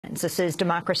headlines. This is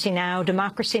Democracy Now!,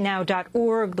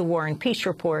 democracynow.org, The War and Peace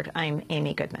Report. I'm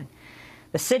Amy Goodman.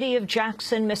 The city of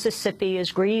Jackson, Mississippi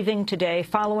is grieving today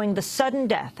following the sudden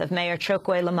death of Mayor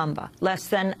Chokwe Lumumba, less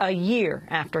than a year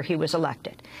after he was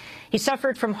elected. He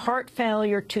suffered from heart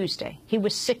failure Tuesday. He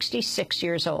was 66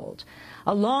 years old.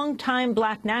 A longtime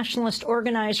black nationalist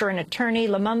organizer and attorney,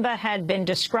 Lumumba had been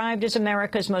described as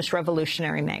America's most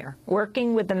revolutionary mayor.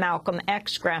 Working with the Malcolm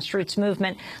X grassroots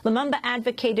movement, Lumumba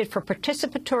advocated for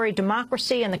participatory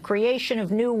democracy and the creation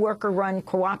of new worker-run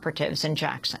cooperatives in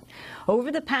Jackson.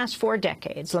 Over the past 4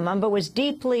 decades, Lumumba was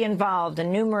deeply involved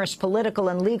in numerous political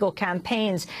and legal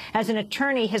campaigns. As an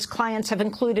attorney, his clients have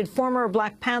included former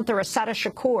Black Panther Assata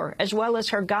Shakur, as well as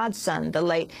her godson, the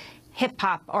late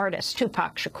hip-hop artist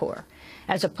Tupac Shakur.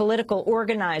 As a political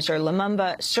organizer,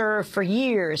 Lumumba served for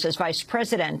years as vice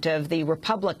president of the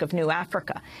Republic of New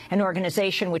Africa, an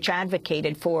organization which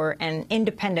advocated for an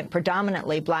independent,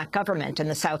 predominantly black government in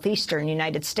the southeastern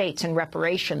United States and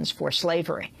reparations for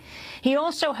slavery. He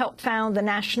also helped found the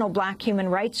National Black Human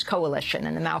Rights Coalition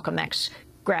and the Malcolm X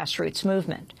grassroots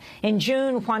movement. In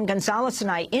June, Juan Gonzalez and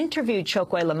I interviewed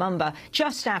Chokwe Lumumba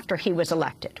just after he was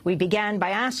elected. We began by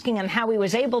asking him how he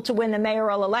was able to win the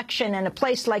mayoral election in a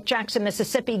place like Jackson,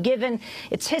 Mississippi, given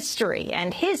its history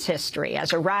and his history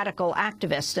as a radical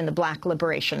activist in the black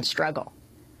liberation struggle.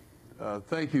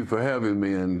 Thank you for having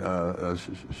me, and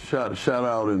shout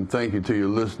out and thank you to your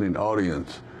listening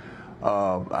audience.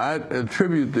 I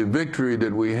attribute the victory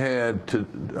that we had to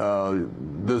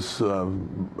this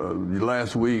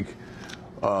last week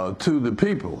to the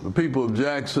people of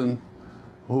Jackson,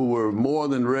 who were more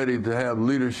than ready to have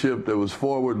leadership that was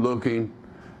forward-looking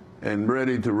and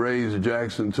ready to raise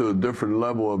Jackson to a different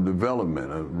level of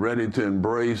development, ready to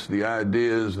embrace the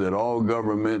ideas that all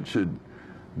government should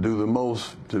do the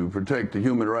most to protect the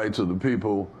human rights of the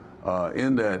people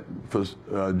in that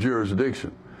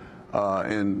jurisdiction.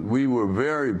 And we were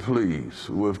very pleased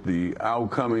with the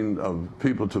outcoming of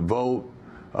people to vote,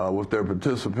 with their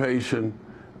participation,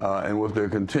 and with their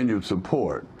continued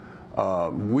support.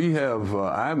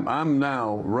 I'm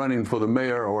now running for the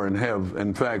mayor, or have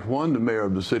in fact won the mayor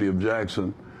of the city of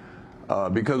Jackson,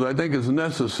 because I think it's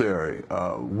necessary.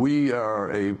 We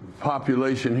are a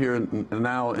population here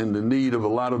now in the need of a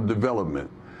lot of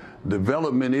development.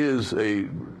 Development is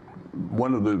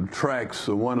one of the tracks,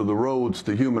 one of the roads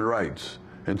to human rights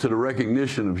and to the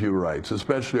recognition of human rights,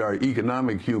 especially our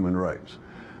economic human rights.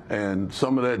 And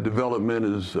some of that development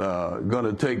is going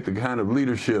to take the kind of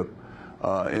leadership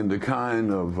and the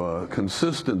kind of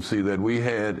consistency that we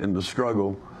had in the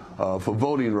struggle for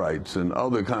voting rights and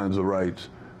other kinds of rights,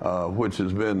 which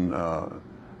has been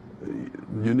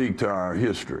unique to our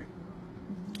history.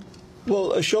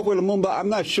 Well, Chokwe Lumumba, I'm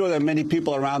not sure that many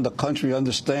people around the country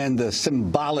understand the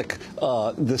symbolism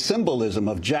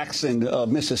of Jackson,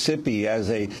 Mississippi,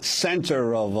 as a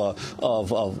center of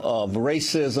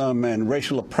racism and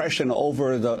racial oppression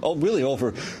over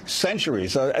over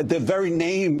centuries. The very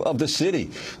name of the city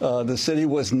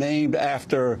was named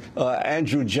after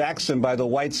Andrew Jackson by the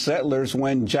white settlers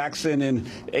when Jackson in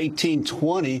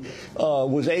 1820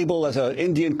 was able, as an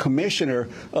Indian commissioner,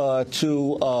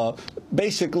 to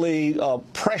basically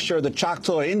pressure the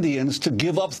Choctaw Indians to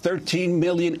give up 13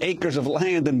 million acres of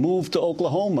land and move to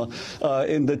Oklahoma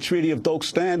in the Treaty of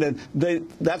Doak-Stand. And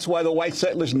that's why the white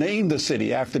settlers named the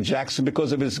city after Jackson,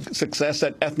 because of his success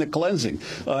at ethnic cleansing.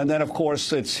 And then, of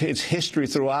course, its history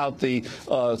throughout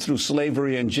through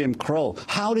slavery and Jim Crow.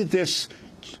 How did this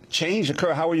change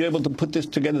occur? How were you able to put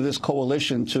together this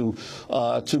coalition to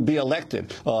be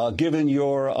elected, given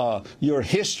your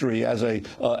history as a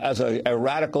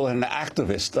radical and an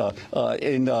activist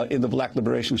in the black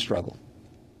liberation struggle?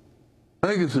 I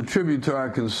think it's a tribute to our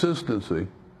consistency.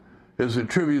 It's a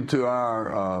tribute to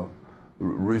our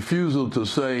refusal to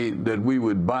say that we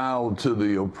would bow to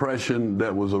the oppression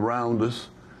that was around us.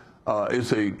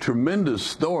 It's a tremendous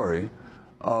story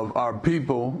of our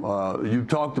people. You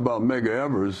talked about Medgar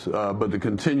Evers, but the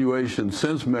continuation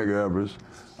since Medgar Evers,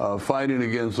 fighting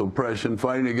against oppression,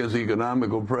 fighting against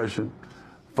economic oppression,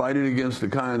 fighting against the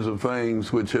kinds of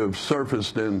things which have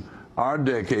surfaced in our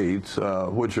decades,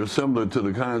 which are similar to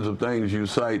the kinds of things you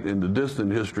cite in the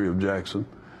distant history of Jackson.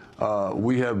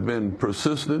 We have been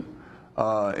persistent,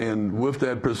 and with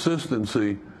that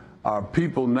persistency, our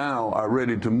people now are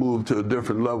ready to move to a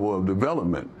different level of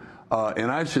development.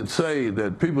 And I should say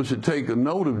that people should take a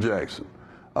note of Jackson,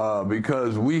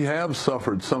 because we have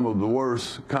suffered some of the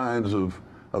worst kinds of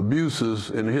abuses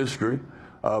in history,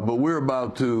 but we're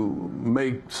about to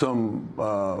make some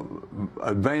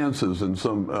advances and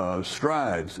some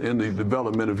strides in the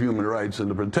development of human rights and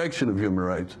the protection of human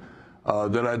rights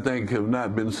that I think have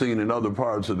not been seen in other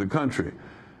parts of the country.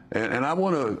 And I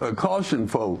want to caution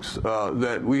folks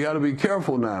that we got to be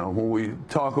careful now when we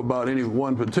talk about any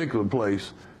one particular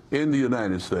place in the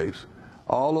United States.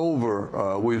 All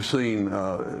over, we've seen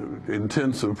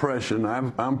intense oppression.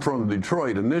 I'm from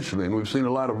Detroit initially, and we've seen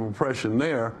a lot of oppression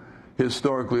there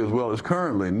historically as well as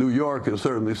currently. New York has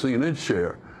certainly seen its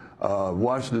share.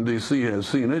 Washington, D.C. has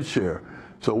seen its share.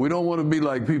 So we don't want to be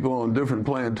like people on different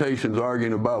plantations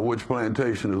arguing about which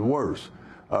plantation is worse.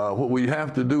 What we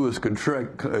have to do is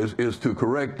to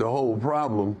correct the whole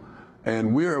problem,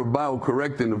 and we're about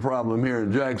correcting the problem here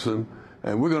in Jackson,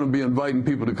 and we're going to be inviting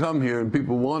people to come here, and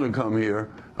people want to come here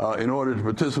in order to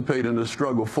participate in this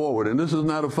struggle forward. And this is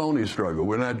not a phony struggle.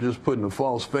 We're not just putting a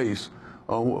false face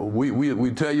on.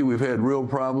 We tell you we've had real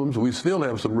problems. We still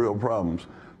have some real problems,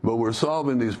 but we're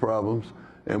solving these problems,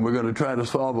 and we're going to try to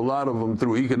solve a lot of them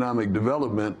through economic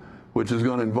development, which is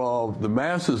going to involve the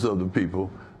masses of the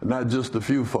people, not just a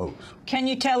few folks. Can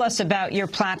you tell us about your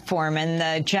platform and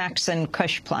the Jackson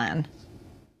Kush plan?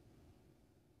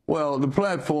 Well, the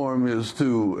platform is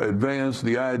to advance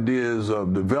the ideas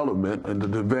of development and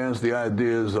to advance the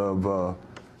ideas of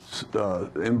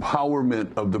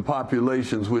empowerment of the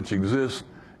populations which exist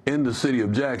in the city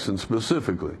of Jackson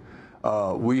specifically.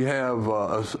 We have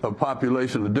a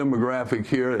population, a demographic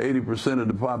here, 80% of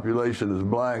the population is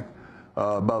black,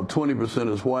 about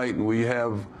 20% is white, and we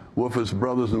have with us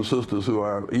brothers and sisters who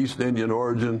are East Indian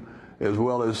origin, as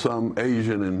well as some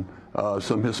Asian and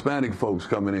some Hispanic folks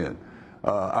coming in.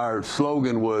 Our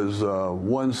slogan was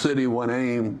one city, one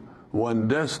aim, one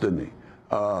destiny.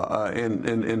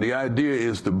 And the idea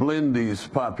is to blend these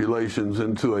populations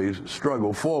into a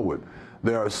struggle forward.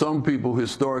 There are some people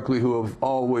historically who have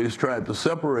always tried to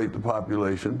separate the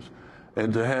populations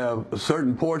and to have a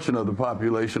certain portion of the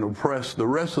population oppress the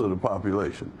rest of the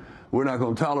population. We're not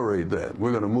going to tolerate that.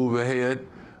 We're going to move ahead.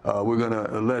 We're going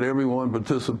to let everyone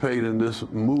participate in this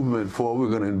movement forward. We're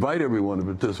going to invite everyone to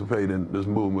participate in this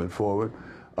movement forward.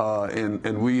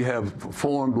 And we have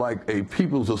formed like a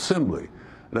people's assembly.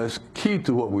 That's key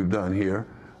to what we've done here,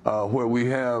 where we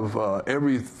have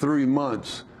every 3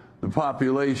 months the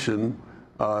population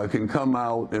can come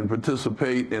out and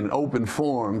participate in open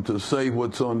forum to say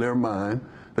what's on their mind.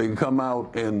 They can come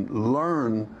out and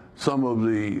learn some of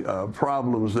the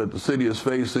problems that the city is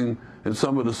facing and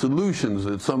some of the solutions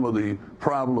that some of the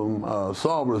problem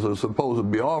solvers are supposed to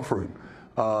be offering.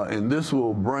 And this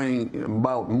will bring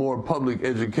about more public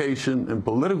education and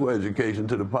political education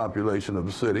to the population of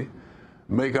the city,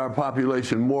 make our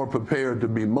population more prepared to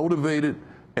be motivated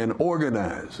and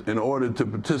organized in order to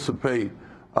participate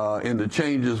in the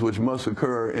changes which must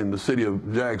occur in the city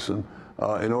of Jackson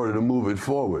in order to move it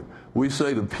forward. We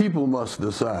say the people must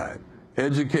decide.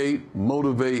 Educate,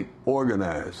 motivate,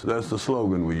 organize. That's the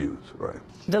slogan we use, right?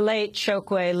 The late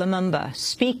Chokwe Lumumba,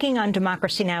 speaking on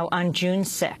Democracy Now! On June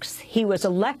 6th. He was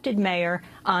elected mayor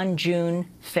on June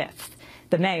 5th.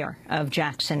 The mayor of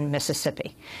Jackson,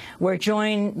 Mississippi. We're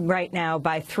joined right now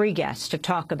by 3 guests to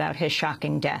talk about his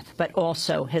shocking death, but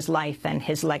also his life and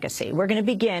his legacy. We're going to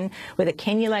begin with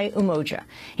Chokwe Lumumba.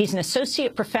 He's an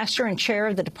associate professor and chair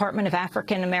of the Department of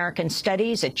African American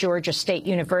Studies at Georgia State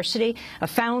University, a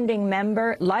founding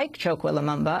member, like Chokwe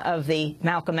Lumumba, of the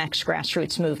Malcolm X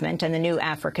grassroots movement and the New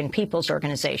African Peoples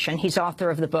Organization. He's author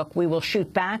of the book, We Will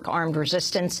Shoot Back, Armed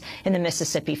Resistance in the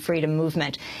Mississippi Freedom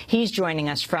Movement. He's joining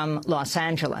us from Los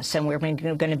Angeles, and we're going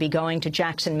to be going to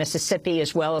Jackson, Mississippi,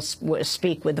 as well as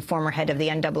speak with the former head of the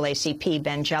NAACP,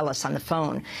 Ben Jealous, on the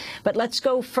phone. But let's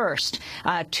go first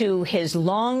to his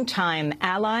longtime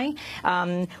ally.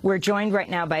 We're joined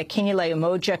right now by Chokwe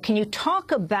Lumumba. Can you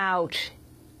talk about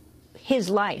his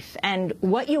life and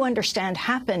what you understand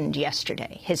happened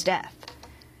yesterday, his death?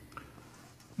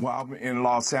 Well, I'm in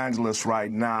Los Angeles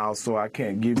right now, so I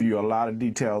can't give you a lot of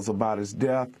details about his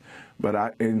death.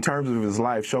 But in terms of his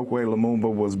life, Chokwe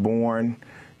Lumumba was born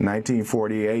in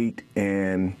 1948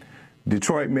 in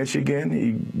Detroit, Michigan.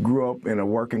 He grew up in a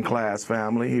working-class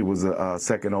family. He was the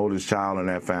second oldest child in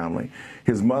that family.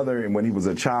 His mother, when he was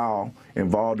a child,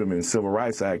 involved him in civil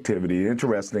rights activity.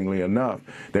 Interestingly enough,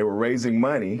 they were raising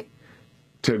money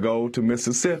to go to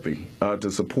Mississippi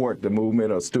to support the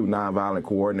movement of Student Nonviolent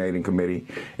Coordinating Committee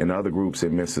and other groups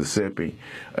in Mississippi.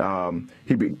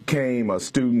 He became a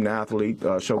student athlete.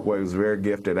 Chokwe was a very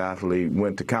gifted athlete,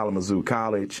 went to Kalamazoo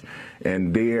College,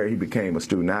 and there he became a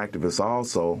student activist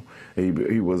also. He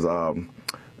was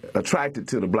attracted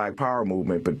to the Black Power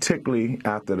movement, particularly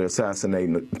after the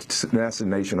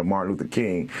assassination of Martin Luther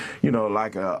King. You know,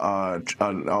 like a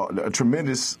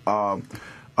tremendous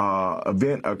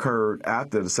event occurred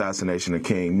after the assassination of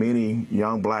King. Many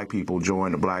young black people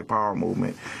joined the Black Power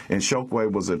movement, and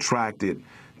Chokwe was attracted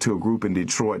to a group in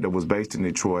Detroit that was based in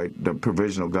Detroit, the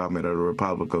Provisional Government of the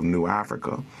Republic of New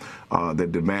Africa,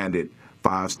 that demanded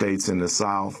 5 states in the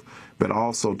South, but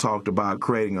also talked about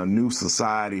creating a new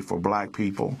society for black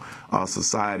people, a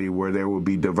society where there would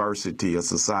be diversity, a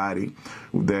society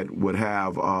that would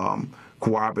have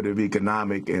cooperative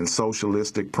economic and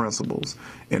socialistic principles.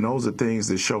 And those are things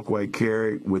that Chokwe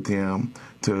carried with him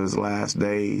to his last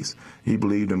days. He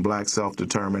believed in black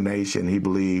self-determination. He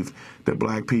believed that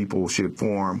black people should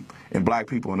form, and black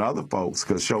people and other folks,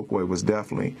 because Chokwe was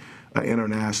definitely an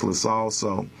internationalist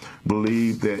also,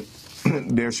 believed that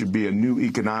there should be a new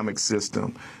economic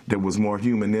system that was more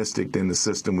humanistic than the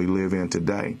system we live in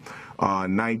today.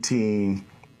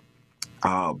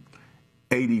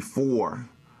 1984,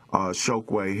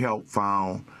 Chokwe helped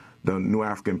found the New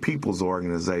African People's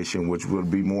Organization, which would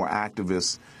be more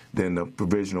activist than the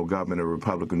Provisional Government of the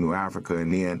Republic of New Africa,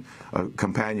 and then a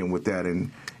companion with that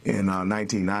in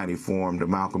 1990 formed the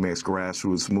Malcolm X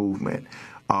grassroots movement.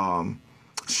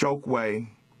 Chokwe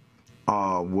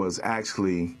was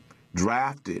actually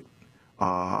drafted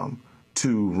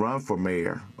to run for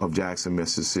mayor of Jackson,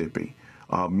 Mississippi.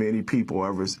 Many people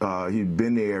he'd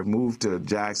been there, moved to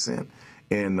Jackson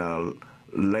in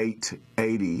late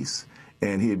 80s,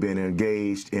 and he had been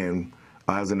engaged in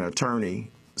as an attorney,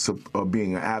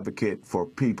 being an advocate for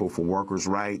people, for workers'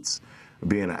 rights,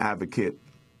 being an advocate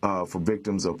for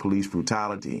victims of police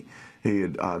brutality. He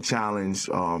had challenged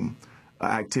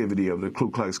activity of the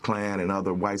Ku Klux Klan and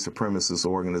other white supremacist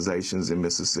organizations in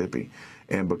Mississippi.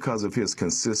 And because of his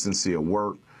consistency of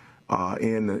work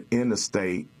in the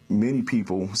state, many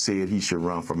people said he should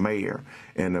run for mayor.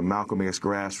 And the Malcolm X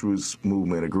grassroots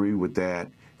movement agreed with that,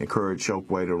 encouraged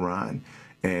Chokwe to run,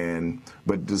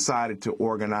 but decided to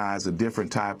organize a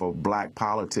different type of black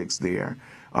politics there.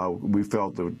 We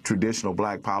felt the traditional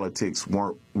black politics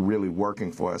weren't really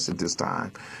working for us at this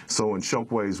time. So in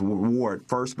Chokwe's ward,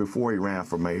 first before he ran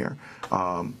for mayor,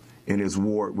 in his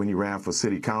ward when he ran for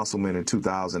city councilman in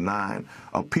 2009,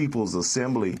 a People's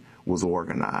Assembly was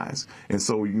organized. And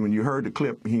so when you heard the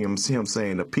clip, him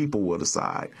saying the people will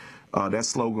decide, that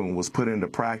slogan was put into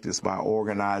practice by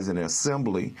organizing an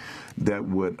assembly that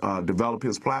would develop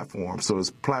his platform. So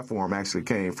his platform actually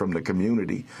came from the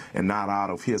community and not out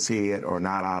of his head or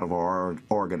not out of our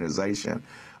organization.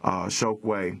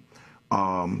 Chokwe,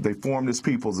 they formed this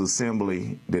People's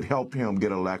Assembly that helped him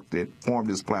get elected, formed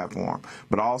his platform,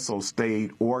 but also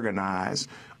stayed organized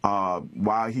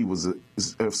while he was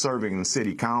serving in the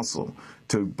city council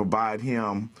to provide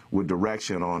him with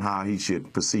direction on how he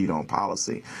should proceed on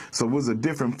policy. So it was a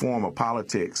different form of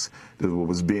politics that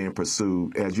was being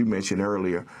pursued, as you mentioned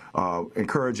earlier,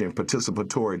 encouraging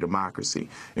participatory democracy,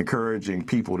 encouraging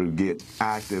people to get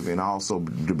active and also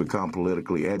to become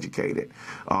politically educated.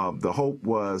 The hope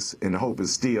was, and the hope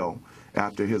is still,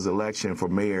 after his election for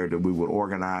mayor, that we would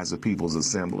organize the People's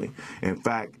Assembly. In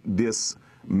fact, this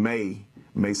May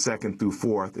 2nd through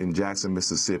 4th in Jackson,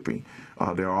 Mississippi,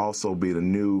 there will also be the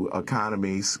new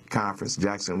economies conference,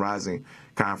 Jackson Rising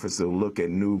Conference, that will look at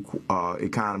new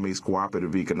economies,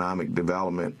 cooperative economic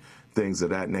development, things of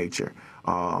that nature.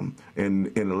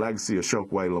 In the legacy of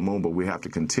Chokwe Lumumba, we have to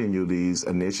continue these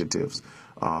initiatives,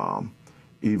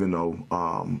 even though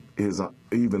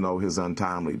his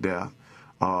untimely death.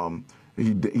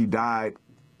 He died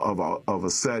of a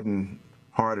sudden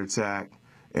heart attack,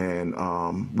 and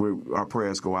our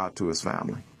prayers go out to his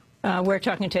family. We're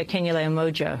talking to Kenyele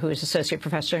Umoja, who is Associate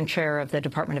Professor and Chair of the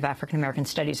Department of African American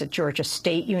Studies at Georgia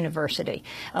State University,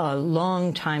 a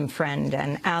longtime friend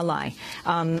and ally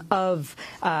of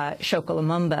Chokwe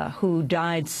Lumumba, who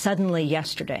died suddenly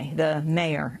yesterday, the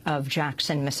mayor of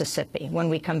Jackson, Mississippi. When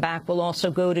we come back, we'll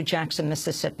also go to Jackson,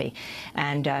 Mississippi,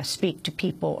 and speak to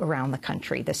people around the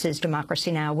country. This is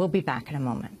Democracy Now! We'll be back in a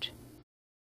moment.